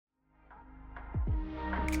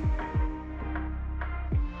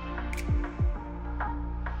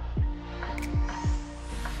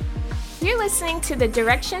You're listening to the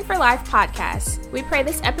Direction for Life podcast. We pray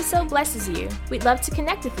this episode blesses you. We'd love to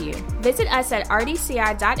connect with you. Visit us at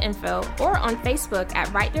rdci.info or on Facebook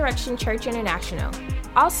at Right Direction Church International.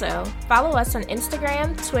 Also, follow us on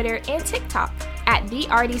Instagram, Twitter, and TikTok at the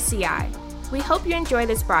RDCI. We hope you enjoy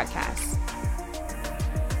this broadcast.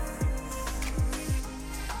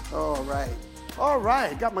 All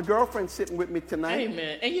right. Got my girlfriend sitting with me tonight.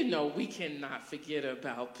 Amen. And you know, we cannot forget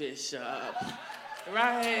about Bishop.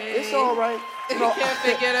 Right? It's all right. We can't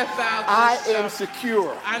forget about Bishop. I am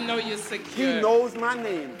secure. I know you're secure. He knows my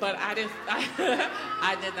name. But I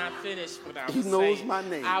did not finish what I was saying. He knows my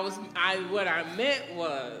name. What I meant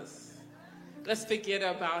was, let's forget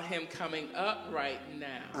about him coming up right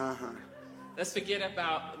now. Let's forget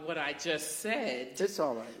about what I just said. It's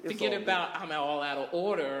all right. Forget about I'm all out of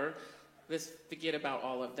order. Let's forget about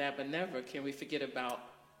all of that. But never can we forget about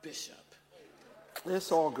Bishop.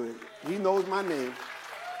 It's all good. He knows my name.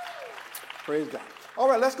 Praise God. All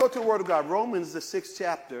right, let's go to the Word of God. Romans, the 6th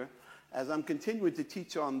chapter, as I'm continuing to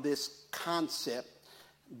teach on this concept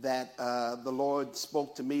that the Lord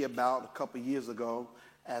spoke to me about a couple years ago,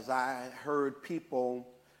 as I heard people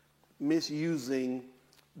misusing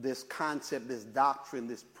this concept, this doctrine,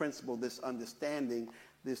 this principle, this understanding,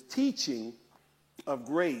 this teaching of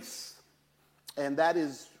grace, and that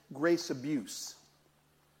is grace abuse.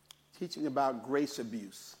 Teaching about grace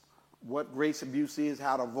abuse, what grace abuse is,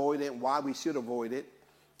 how to avoid it, why we should avoid it.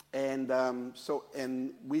 And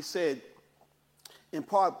we said, in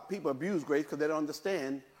part, people abuse grace because they don't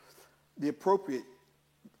understand the appropriate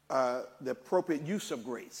use of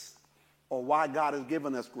grace, or why God has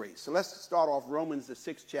given us grace. So let's start off Romans, the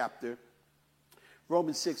 6th chapter,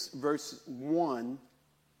 Romans 6, verse 1.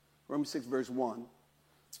 Romans 6, verse 1.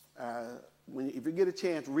 If you get a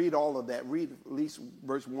chance, read all of that. Read at least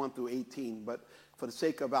verse 1 through 18. But for the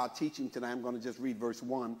sake of our teaching tonight, I'm going to just read verse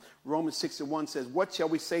 1. Romans 6:1 says, "What shall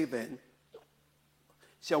we say then?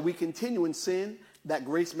 Shall we continue in sin that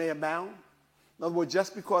grace may abound?" In other words,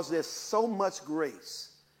 just because there's so much grace,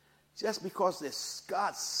 just because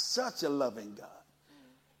God's such a loving God,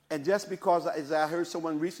 and just because, as I heard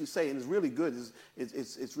someone recently say, and it's really good,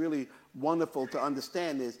 it's really wonderful to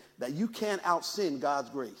understand, is that you can't out-sin God's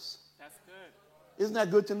grace. That's good. Isn't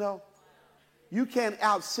that good to know? You can't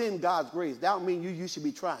out-sin God's grace. That don't mean you should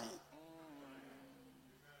be trying.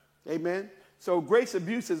 Amen? So grace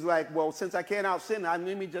abuse is like, well, since I can't out-sin,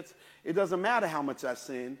 it doesn't matter how much I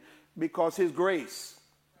sin because his grace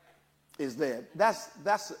is there.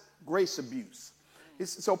 That's grace abuse.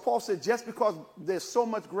 So Paul said, just because there's so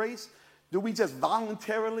much grace, do we just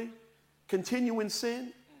voluntarily continue in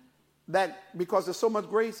sin? That because there's so much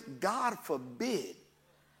grace, God forbid.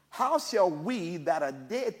 How shall we that are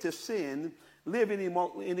dead to sin live any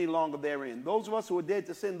longer therein? Those of us who are dead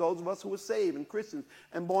to sin, those of us who are saved and Christians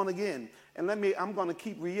and born again. And I'm going to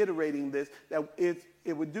keep reiterating this, that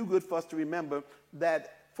it would do good for us to remember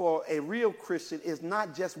that for a real Christian, it's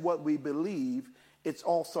not just what we believe, it's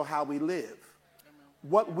also how we live.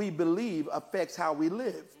 What we believe affects how we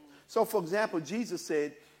live. So, for example, Jesus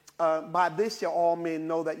said, by this shall all men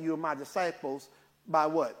know that you are my disciples. By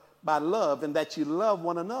what? By love, and that you love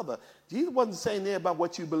one another. Jesus wasn't saying there about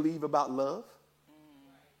what you believe about love.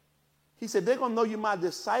 He said they're going to know you're my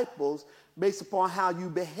disciples based upon how you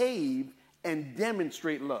behave and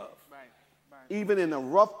demonstrate love. Right. Even in the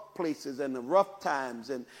rough places and the rough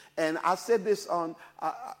times. And I said this on,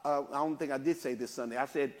 I don't think I did say this Sunday. I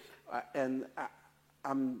said,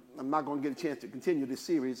 I'm not going to get a chance to continue this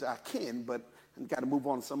series. I can, but I've got to move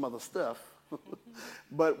on to some other stuff.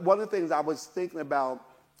 But one of the things I was thinking about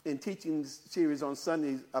in teaching this series on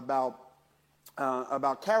Sundays about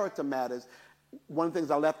character matters, one of the things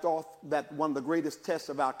I left off, that one of the greatest tests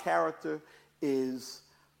of our character is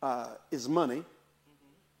money.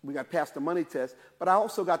 We got past the money test. But I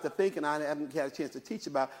also got to thinking, I haven't had a chance to teach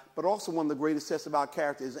about, but also one of the greatest tests of our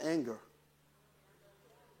character is anger.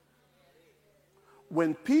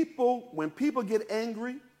 When people get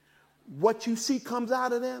angry, what you see comes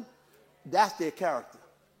out of them, that's their character.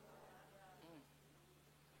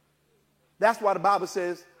 That's why the Bible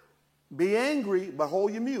says, be angry, but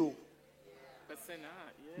hold your mule. But sin not.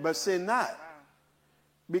 Yeah. But sin not. Wow.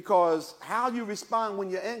 Because how you respond when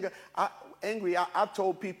you're angry, I've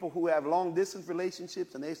told people who have long-distance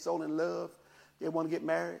relationships and they're so in love, they want to get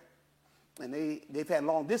married, and they've had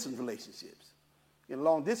long-distance relationships. In a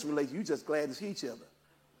long-distance relationship, you're just glad to see each other.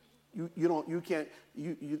 When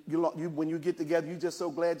you get together, you're just so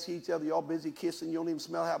glad to see each other. You're all busy kissing. You don't even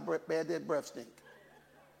smell how bad that breath stink.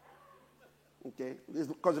 Okay, it's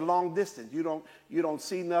because of long distance. You don't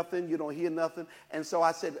see nothing. You don't hear nothing. And so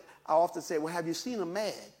I often say, well, have you seen them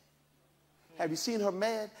mad? Have you seen her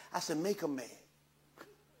mad? I said, make her mad.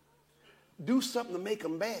 Do something to make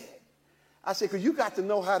them mad. I said, because you got to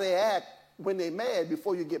know how they act when they're mad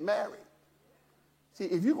before you get married. See,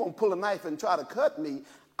 if you're going to pull a knife and try to cut me,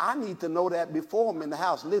 I need to know that before I'm in the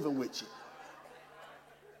house living with you.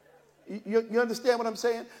 You understand what I'm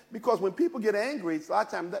saying? Because when people get angry, a lot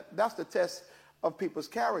of times that's the test of people's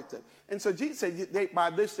character. And so Jesus said, by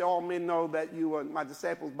this all men know that you are my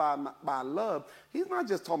disciples by love. He's not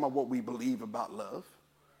just talking about what we believe about love.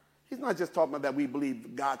 He's not just talking about that we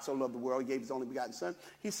believe God so loved the world, he gave his only begotten son.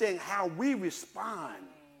 He's saying how we respond.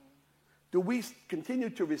 Do we continue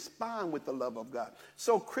to respond with the love of God?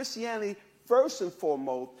 So Christianity, first and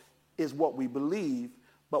foremost, is what we believe,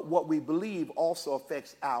 but what we believe also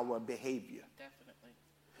affects our behavior. Definitely.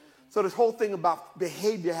 Mm-hmm. So this whole thing about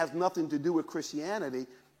behavior has nothing to do with Christianity.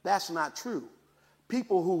 That's not true.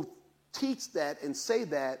 People who teach that and say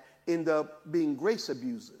that end up being grace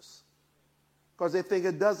abusers. Because they think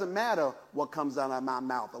it doesn't matter what comes out of my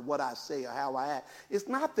mouth or what I say or how I act. It's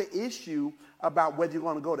not the issue about whether you're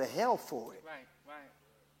going to go to hell for it. Right.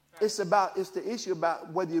 It's the issue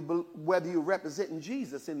about whether you're representing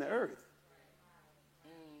Jesus in the earth.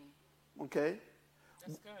 Okay?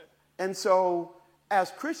 That's good. And so, as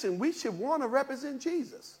Christians, we should want to represent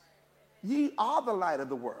Jesus. Ye are the light of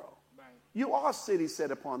the world. Right. You are city set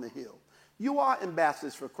upon the hill. You are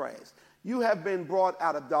ambassadors for Christ. You have been brought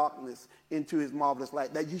out of darkness into his marvelous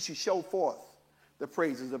light, that you should show forth the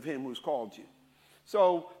praises of him who's called you.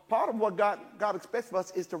 So part of what God expects of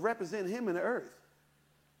us is to represent him in the earth.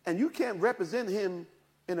 And you can't represent him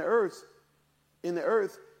in the earth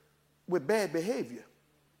with bad behavior.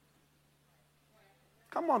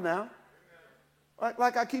 Come on now.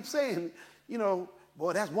 Like I keep saying,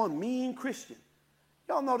 boy, that's one mean Christian.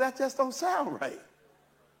 Y'all know that just don't sound right.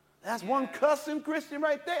 That's one cussing Christian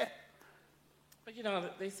right there.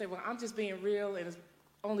 But they say, well, I'm just being real, and it's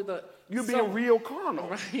only but you're being real carnal,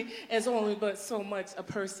 right? It's only but so much a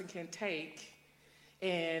person can take,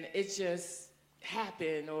 and it just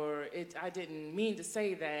happened, or I didn't mean to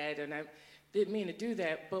say that, and I didn't mean to do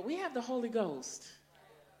that. But we have the Holy Ghost,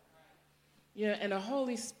 and the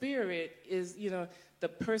Holy Spirit is, the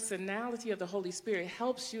personality of the Holy Spirit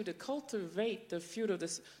helps you to cultivate the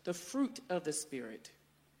fruit of the Spirit.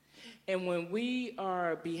 And when we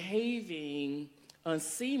are behaving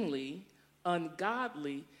unseemly,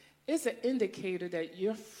 ungodly, it's an indicator that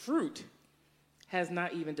your fruit has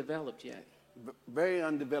not even developed yet. Very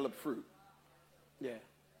undeveloped fruit. Yeah.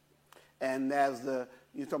 And as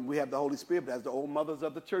we have the Holy Spirit, but as the old mothers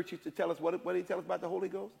of the church used to tell us, what did he tell us about the Holy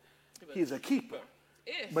Ghost? He's a keeper.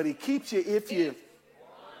 But he keeps you if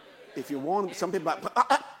you want him. Some people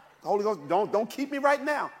the Holy Ghost, don't keep me right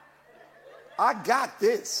now. I got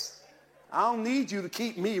this. I don't need you to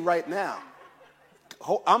keep me right now.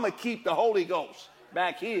 I'm going to keep the Holy Ghost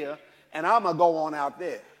back here, and I'm going to go on out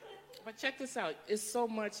there. But check this out. It's so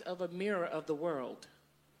much of a mirror of the world.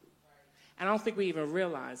 And I don't think we even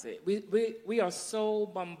realize it. We are so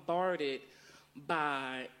bombarded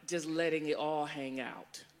by just letting it all hang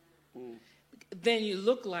out. Then you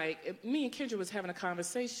look like, me and Kendra was having a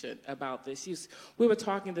conversation about this. We were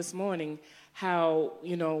talking this morning how,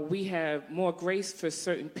 we have more grace for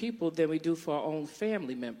certain people than we do for our own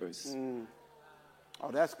family members.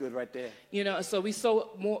 Oh, that's good right there. So we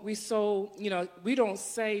don't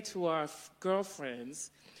say to our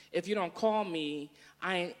girlfriends, if you don't call me,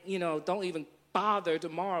 don't even bother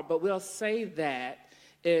tomorrow. But we'll say that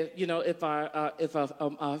if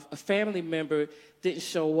a family member didn't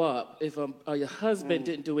show up, if your husband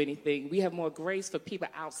didn't do anything, we have more grace for people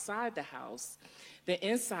outside the house than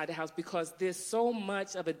inside the house, because there's so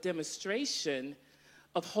much of a demonstration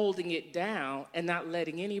of holding it down and not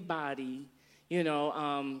letting anybody,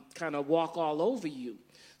 kind of walk all over you.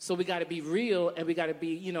 So we got to be real, and we got to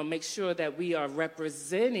be, make sure that we are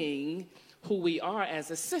representing who we are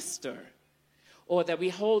as a sister, or that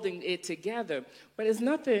we're holding it together. But it's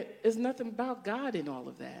nothing about God in all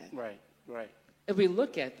of that. Right. If we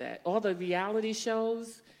look at that, all the reality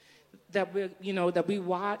shows that we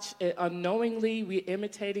watch, unknowingly we're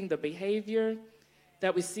imitating the behavior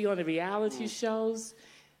that we see on the reality shows.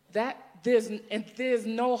 That there's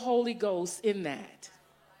no Holy Ghost in that.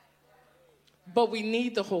 But we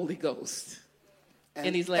need the Holy Ghost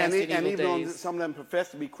in these last and evil even days. Some of them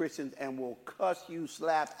profess to be Christians and will cuss you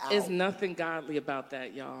slap out. There's nothing godly about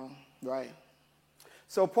that, y'all. Right.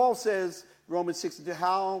 So Paul says, Romans 6:2,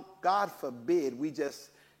 how God forbid we just,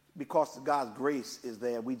 because God's grace is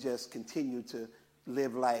there, we just continue to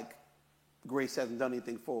live like grace hasn't done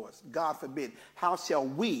anything for us. God forbid. How shall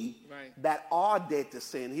we that are dead to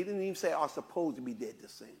sin, he didn't even say are supposed to be dead to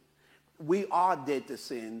sin. We are dead to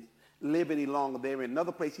sin, live any longer there. In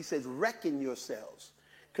another place, he says, reckon yourselves,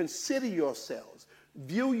 consider yourselves,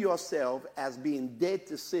 view yourself as being dead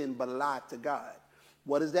to sin but alive to God.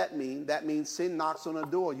 What does that mean? That means sin knocks on the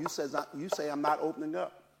door. You say, I'm not opening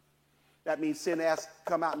up. That means sin asks,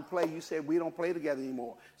 come out and play. You say, we don't play together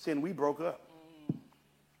anymore. Sin, we broke up.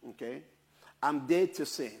 Okay? I'm dead to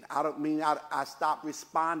sin. I don't mean I stopped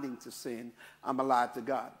responding to sin. I'm alive to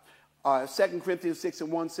God. 2 Corinthians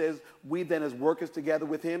 6:1 says, we then as workers together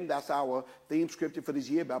with him, that's our theme scripture for this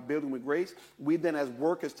year about building with grace. We then as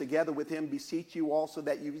workers together with him beseech you also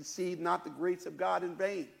that you receive not the grace of God in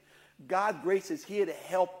vain. God's grace is here to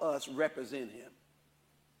help us represent him.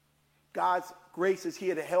 God's grace is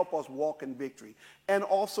here to help us walk in victory and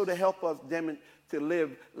also to help us to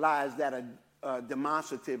live lives that are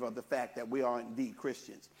demonstrative of the fact that we are indeed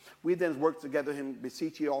Christians. We then work together him,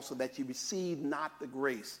 beseech you also that you receive not the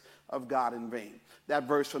grace of God in vain. That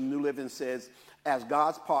verse from New Living says, as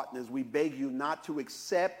God's partners, we beg you not to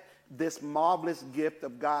accept this marvelous gift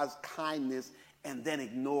of God's kindness and then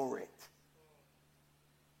ignore it.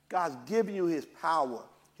 God's giving you his power,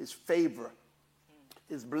 his favor,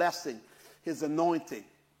 his blessing, his anointing,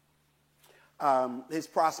 his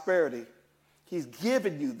prosperity. He's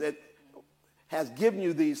given you that, has given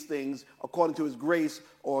you these things according to his grace,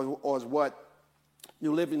 or as what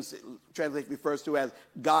New Living Translation refers to as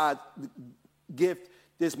God's gift,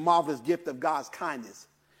 this marvelous gift of God's kindness.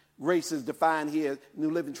 Grace is defined here, New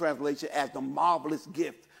Living Translation, as the marvelous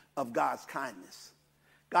gift of God's kindness.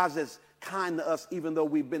 God's as kind to us even though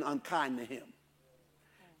we've been unkind to him.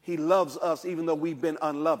 He loves us even though we've been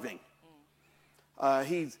unloving.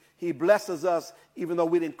 He blesses us even though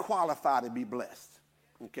we didn't qualify to be blessed.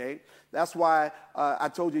 Okay, that's why I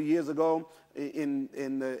told you years ago in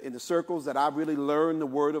the circles that I really learned the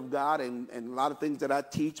Word of God and a lot of things that I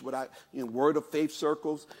teach. Word of faith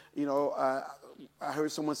circles. I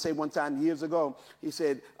heard someone say one time years ago. He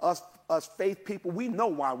said, "Us faith people, we know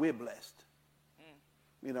why we're blessed.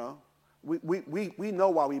 We know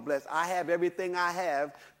why we're blessed. I have everything I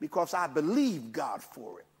have because I believe God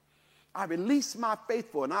for it. I released my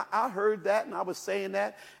faith for it." And I heard that and I was saying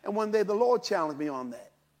that. And one day the Lord challenged me on that.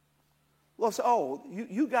 Well, so,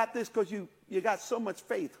 you got this because you got so much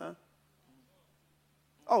faith, huh?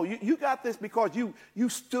 Oh, you got this because you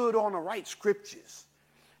stood on the right scriptures.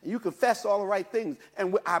 And you confessed all the right things.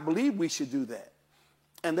 And I believe we should do that.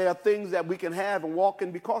 And there are things that we can have and walk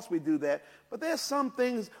in because we do that. But there's some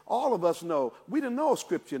things all of us know. We didn't know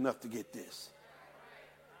scripture enough to get this.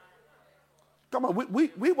 Come on,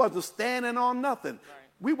 we wasn't standing on nothing.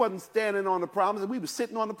 We wasn't standing on the promises. We were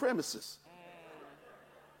sitting on the premises.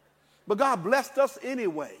 But God blessed us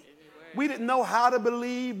anyway. We didn't know how to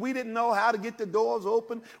believe. We didn't know how to get the doors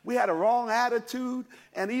open. We had a wrong attitude.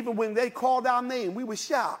 And even when they called our name, we were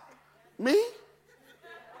shocked. Me?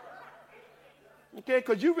 Okay,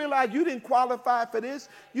 because you realize you didn't qualify for this.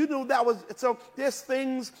 You knew that was, so there's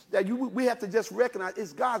things that we have to just recognize.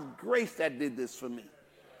 It's God's grace that did this for me.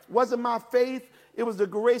 It wasn't my faith. It was the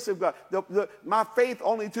grace of God. My faith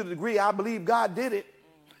only to the degree I believe God did it.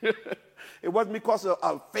 It wasn't because of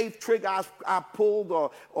a faith trigger I pulled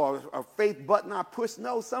or a faith button I pushed.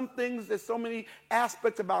 No, some things, there's so many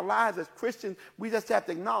aspects of our lives as Christians, we just have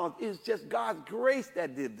to acknowledge it's just God's grace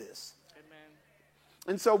that did this. Amen.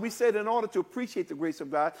 And so we said in order to appreciate the grace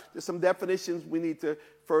of God, there's some definitions we need to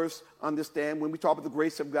first understand. When we talk about the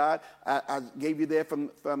grace of God, I gave you there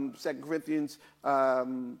from 2 Corinthians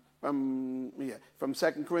from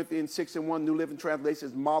 2 Corinthians 6:1, New Living Translation,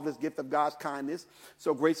 is marvelous gift of God's kindness.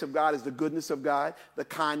 So grace of God is the goodness of God, the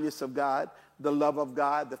kindness of God, the love of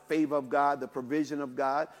God, the favor of God, the provision of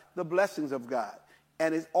God, the blessings of God.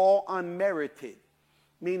 And it's all unmerited,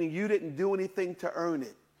 meaning you didn't do anything to earn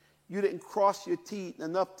it. You didn't cross your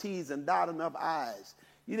enough T's and dot enough I's.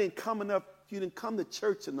 You didn't come to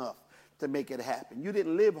church enough to make it happen. You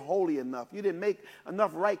didn't live holy enough. You didn't make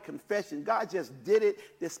enough right confession. God just did it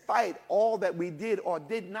despite all that we did or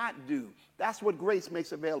did not do. That's what grace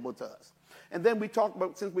makes available to us. And then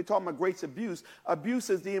since we're talking about grace abuse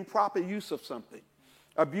is the improper use of something.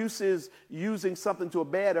 Abuse is using something to a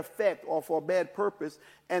bad effect or for a bad purpose,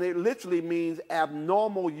 and it literally means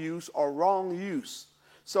abnormal use or wrong use.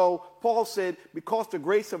 So Paul said, because the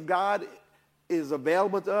grace of God is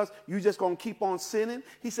available to us, you just going to keep on sinning?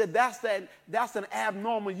 He said that's an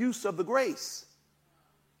abnormal use of the grace.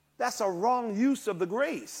 That's a wrong use of the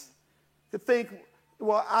grace. To think,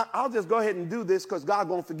 well, I'll just go ahead and do this because God's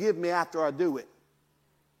going to forgive me after I do it.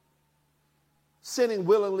 Sinning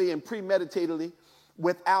willingly and premeditatedly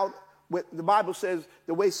the Bible says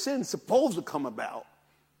the way sin's supposed to come about.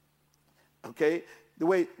 Okay? The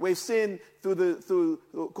way sin through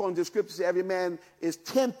according to the scriptures, every man is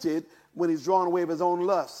tempted when he's drawn away of his own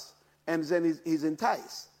lust, and then he's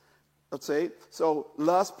enticed. Let's say so.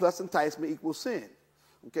 Lust plus enticement equals sin.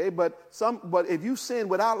 Okay, but if you sin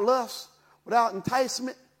without lust, without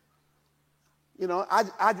enticement,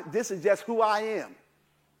 this is just who I am.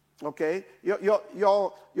 Okay,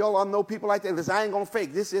 y'all know people like that. Listen, I ain't gonna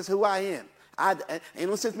fake. This is who I am. Ain't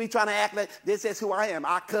no sense me trying to act like this is who I am.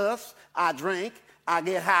 I cuss, I drink, I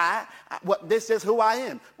get high. This is who I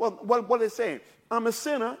am. Well, what is it saying? I'm a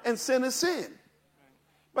sinner, and sin is sin.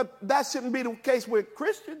 But that shouldn't be the case with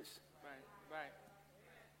Christians. Right.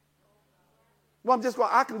 Well,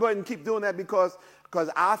 I can go ahead and keep doing that because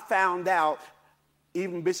I found out.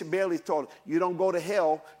 Even Bishop Bailey's told you don't go to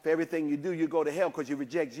hell for everything you do. You go to hell because you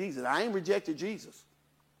reject Jesus. I ain't rejected Jesus.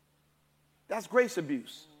 That's grace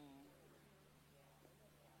abuse.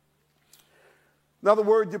 Another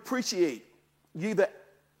word, depreciate. You either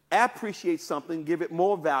appreciate something, give it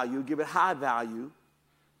more value, give it high value,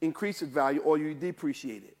 increase its value, or you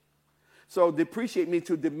depreciate it. So depreciate means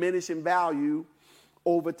to diminish in value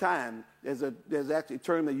over time. There's actually a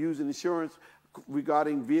term they use in insurance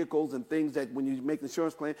regarding vehicles and things that when you make an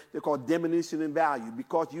insurance claim, they're called diminution in value.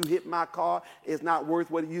 Because you hit my car, it's not worth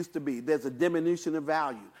what it used to be. There's a diminution of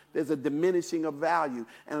value. There's a diminishing of value.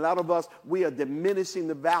 And a lot of us, we are diminishing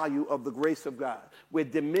the value of the grace of God. We're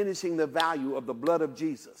diminishing the value of the blood of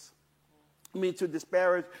Jesus. I mean, to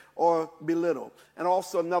disparage or belittle. And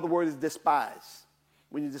also another word is despise.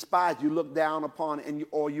 When you despise, you look down upon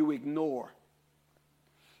or you ignore.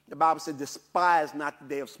 The Bible said, despise not the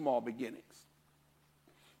day of small beginnings.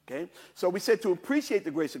 Okay? So we said to appreciate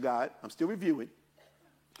the grace of God, I'm still reviewing.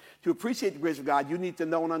 To appreciate the grace of God, you need to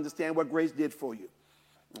know and understand what grace did for you.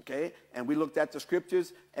 Okay? And we looked at the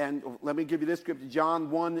scriptures, and let me give you this scripture, John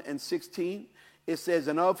 1:16. It says,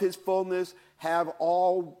 and of his fullness have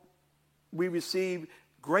all we received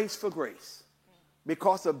grace for grace.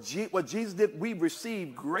 Because of what Jesus did, we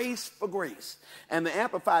received grace for grace. And the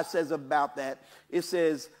Amplified says about that, it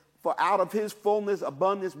says, for out of his fullness,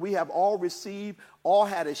 abundance, we have all received, all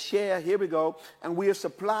had a share, here we go, and we are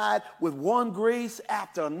supplied with one grace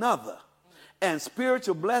after another, and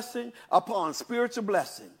spiritual blessing upon spiritual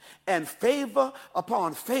blessing, and favor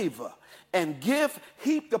upon favor, and gift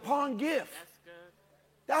heaped upon gift. That's good.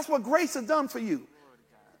 That's what grace has done for you.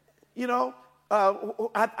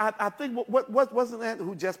 I think, what wasn't that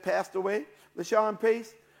who just passed away? LaShawn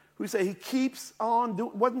Pace, who said he keeps on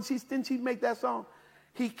doing, didn't she make that song?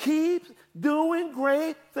 He keeps doing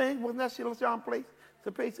great things. Wasn't that LaShawn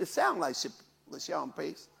Pace? It sounds like LaShawn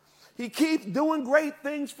Pace. He keeps doing great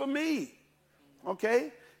things for me.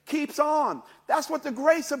 Okay? Keeps on. That's what the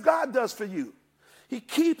grace of God does for you. He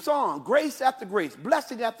keeps on. Grace after grace.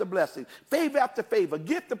 Blessing after blessing. Favor after favor.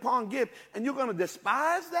 Gift upon gift. And you're going to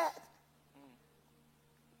despise that?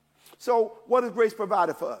 So what has grace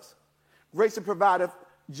provided for us? Grace has provided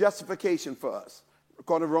justification for us.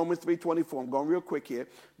 According to Romans 3:24, I'm going real quick here.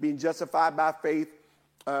 Being justified by faith,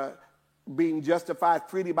 being justified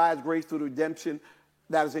freely by his grace through the redemption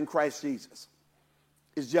that is in Christ Jesus.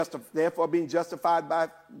 Therefore, being justified by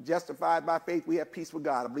faith, we have peace with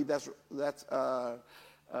God. I believe that's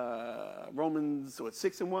Romans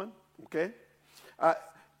 6:1. Okay.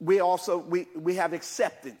 We have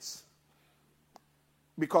acceptance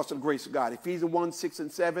because of the grace of God. Ephesians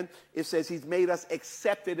 1:6-7, it says he's made us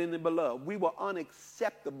accepted in the beloved. We were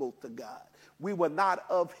unacceptable to God. We were not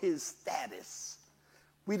of his status.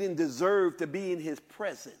 We didn't deserve to be in his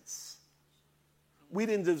presence. We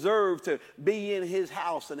didn't deserve to be in his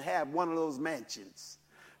house and have one of those mansions.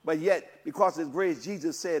 But yet, because of his grace,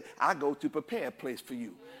 Jesus said, I go to prepare a place for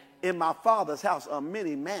you. In my Father's house are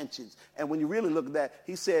many mansions. And when you really look at that,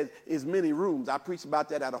 he said, there's many rooms. I preached about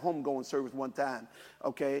that at a homegoing service one time.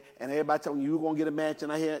 Okay? And everybody telling you, you're going to get a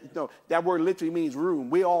mansion. I hear, no, that word literally means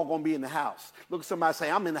room. We're all going to be in the house. Look at somebody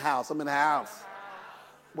say, I'm in the house. I'm in the house.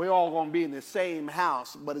 We're all going to be in the same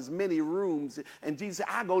house, but there's many rooms. And Jesus said,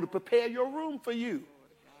 I go to prepare your room for you.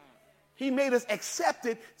 He made us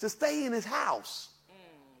accepted to stay in his house.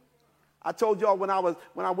 I told y'all when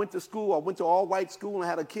I went to school, I went to all-white school, and I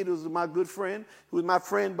had a kid who was my good friend, who was my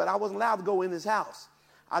friend, but I wasn't allowed to go in his house.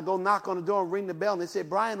 I go knock on the door and ring the bell, and they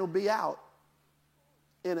said, Brian will be out.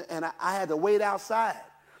 And I had to wait outside.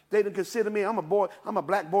 They didn't consider me, I'm a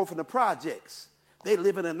black boy from the projects. They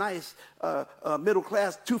live in a nice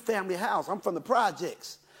middle-class two-family house. I'm from the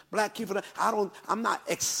projects. Black kid, I'm not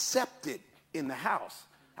accepted in the house.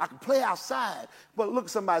 I can play outside, but look,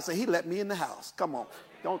 somebody say, he let me in the house. Come on.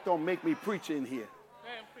 Don't make me preach in here.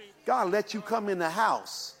 God let you come in the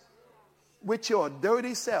house with your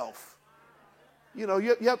dirty self You know,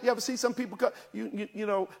 you ever see some people come, you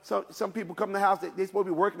know, some people come to the house, they're supposed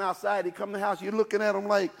to be working outside, they come to the house, you're looking at them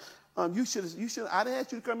like, you should, I didn't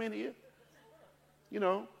ask you to come in here. You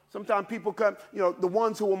know, sometimes people come, you know, the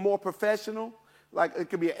ones who are more professional, like it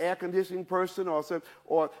could be an air conditioning person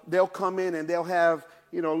or they'll come in and they'll have,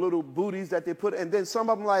 you know, little booties that they put, and then some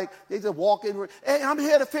of them like, they just walk in, hey, I'm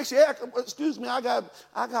here to fix your air, excuse me, I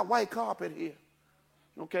got white carpet here.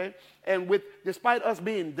 Okay? And despite us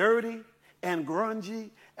being dirty and grungy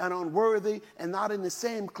and unworthy and not in the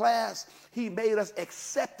same class, he made us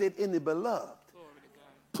accepted in the beloved.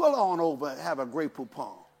 Pull on over and have a great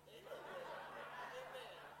poupon.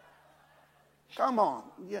 Come on.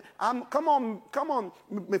 Yeah, come on,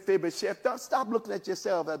 Mephibosheth. Stop looking at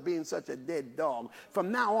yourself as being such a dead dog.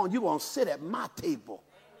 From now on, you're going to sit at my table.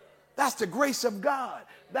 That's the grace of God.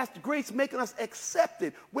 That's the grace making us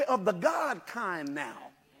accepted. We're of the God kind now.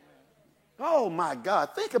 Oh, my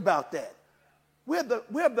God. Think about that. We're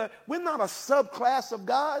not a subclass of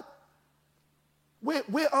God.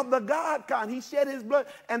 We're of the God kind. He shed his blood.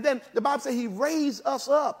 And then the Bible says he raised us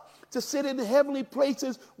up to sit in the heavenly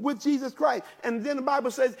places with Jesus Christ. And then the Bible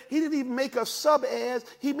says he didn't even make us sub-heirs.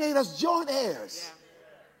 He made us joint heirs.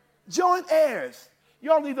 Yeah. Joint heirs.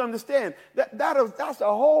 Y'all need to understand that's a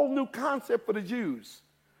whole new concept for the Jews.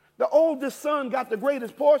 The oldest son got the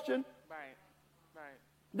greatest portion. Right.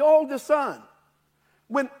 The oldest son.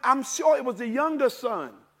 When I'm sure it was the younger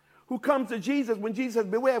son who comes to Jesus when Jesus said,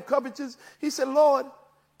 beware of covetousness. He said, Lord,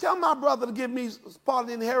 tell my brother to give me part of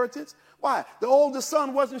the inheritance. Why? The oldest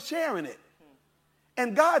son wasn't sharing it.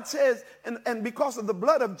 And God says, and because of the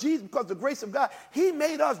blood of Jesus, because of the grace of God, he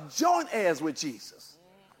made us joint heirs with Jesus.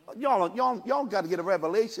 Y'all got to get a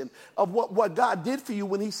revelation of what God did for you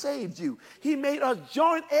when he saved you. He made us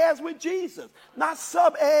joint heirs with Jesus, not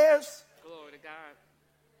sub-heirs. Glory to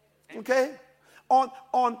God. Okay? On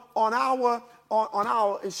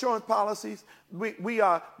our insurance policies, we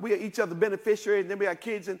are each other beneficiaries, and then we got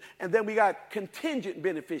kids, and then we got contingent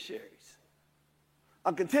beneficiaries.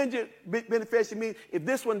 A contingent beneficiary means if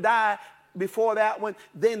this one died before that one,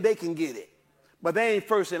 then they can get it. But they ain't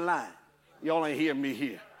first in line. Y'all ain't hear me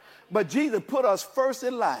here. But Jesus put us first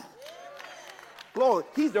in line. Glory.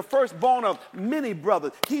 He's the firstborn of many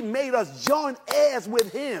brothers. He made us joint heirs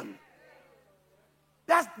with him.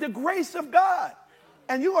 That's the grace of God.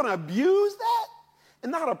 And you're going to abuse that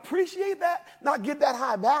and not appreciate that, not give that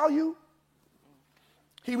high value?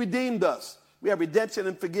 He redeemed us. We have redemption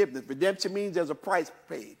and forgiveness. Redemption means there's a price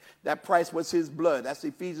paid. That price was his blood. That's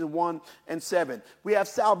Ephesians 1:7. We have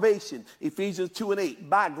salvation. Ephesians 2:8.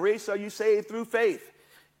 By grace are you saved through faith.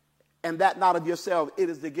 And that not of yourself. It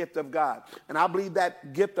is the gift of God. And I believe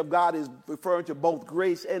that gift of God is referring to both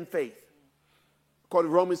grace and faith.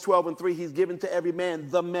 According to Romans 12:3, he's given to every man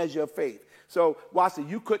the measure of faith. So watch it.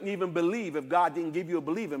 You couldn't even believe if God didn't give you a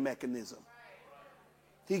believing mechanism.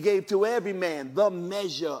 He gave to every man the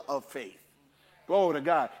measure of faith. Glory to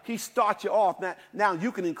God. He starts you off. Now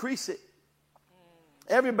you can increase it.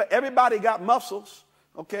 Everybody got muscles,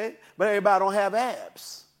 okay? But everybody don't have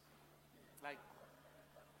abs.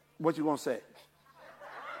 What you going to say?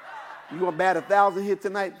 You going to bat 1,000 here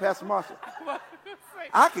tonight, Pastor Marshall?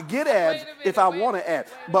 I could get abs if I want to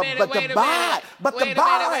abs. But the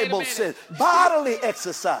Bible says bodily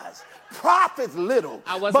exercise profits little.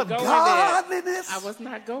 But godliness. I was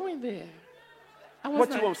not going there.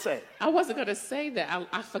 What you going to say? I wasn't going to say that.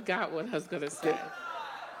 I forgot what I was going to say.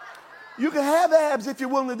 You can have abs if you're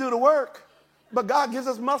willing to do the work. But God gives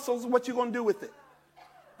us muscles. What you going to do with it?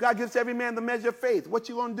 God gives every man the measure of faith. What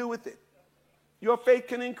you going to do with it? Your faith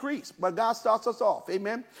can increase, but God starts us off.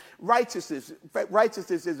 Amen. Righteousness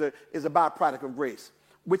is a byproduct of grace,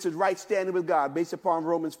 which is right standing with God based upon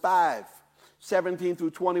Romans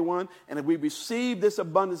 5:17-21. And if we receive this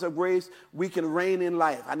abundance of grace, we can reign in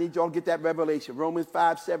life. I need y'all to get that revelation. Romans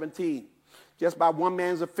 5:17. Just by one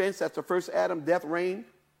man's offense, that's the first Adam, death reigned.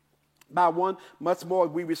 By one, much more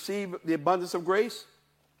we receive the abundance of grace.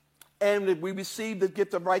 And if we receive the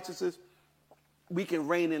gift of righteousness, we can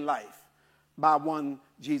reign in life by one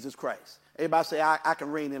Jesus Christ. Everybody say, I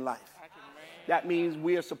can reign in life. That means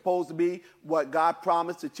we are supposed to be what God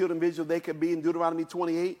promised the children of Israel they could be in Deuteronomy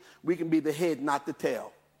 28. We can be the head, not the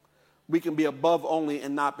tail. We can be above only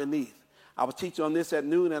and not beneath. I was teaching on this at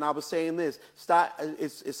noon, and I was saying this.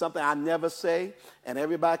 It's something I never say, and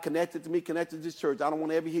everybody connected to me, connected to this church. I don't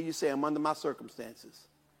want to ever hear you say I'm under my circumstances.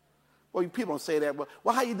 Well, people don't say that. Well,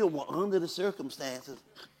 how you doing? Well, under the circumstances.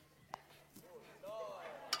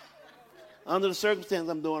 Under the circumstances,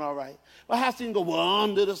 I'm doing all right. Well, how can you go? Well,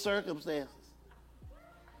 under the circumstances.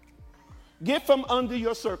 Get from under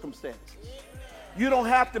your circumstances. You don't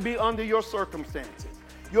have to be under your circumstances.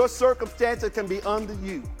 Your circumstances can be under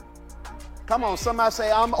you. Come on, somebody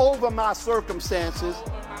say, I'm over my circumstances,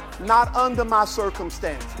 not under my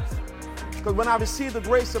circumstances. Because when I receive the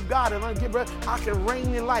grace of God and I give breath, I can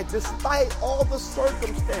reign in life despite all the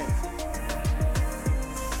circumstances.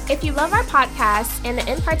 If you love our podcast and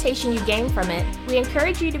the impartation you gain from it, we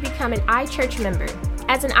encourage you to become an iChurch member.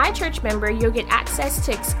 As an iChurch member, you'll get access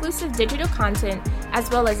to exclusive digital content, as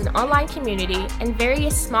well as an online community and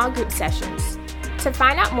various small group sessions. To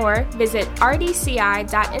find out more, visit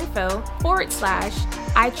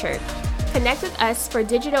rdci.info/iChurch. Connect with us for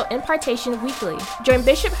digital impartation weekly. Join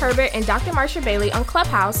Bishop Herbert and Dr. Marsha Bailey on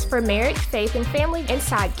Clubhouse for Marriage, Faith, and Family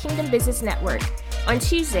inside Kingdom Business Network on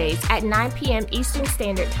Tuesdays at 9 p.m. Eastern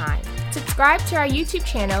Standard Time. Subscribe to our YouTube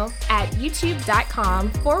channel at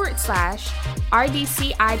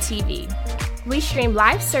youtube.com/RDCITV. We stream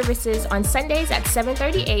live services on Sundays at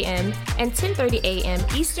 7:30 a.m. and 10:30 a.m.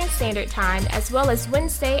 Eastern Standard Time, as well as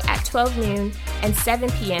Wednesday at 12 noon and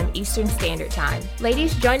 7 p.m. Eastern Standard Time.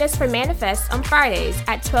 Ladies, join us for Manifest on Fridays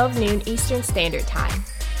at 12 noon Eastern Standard Time.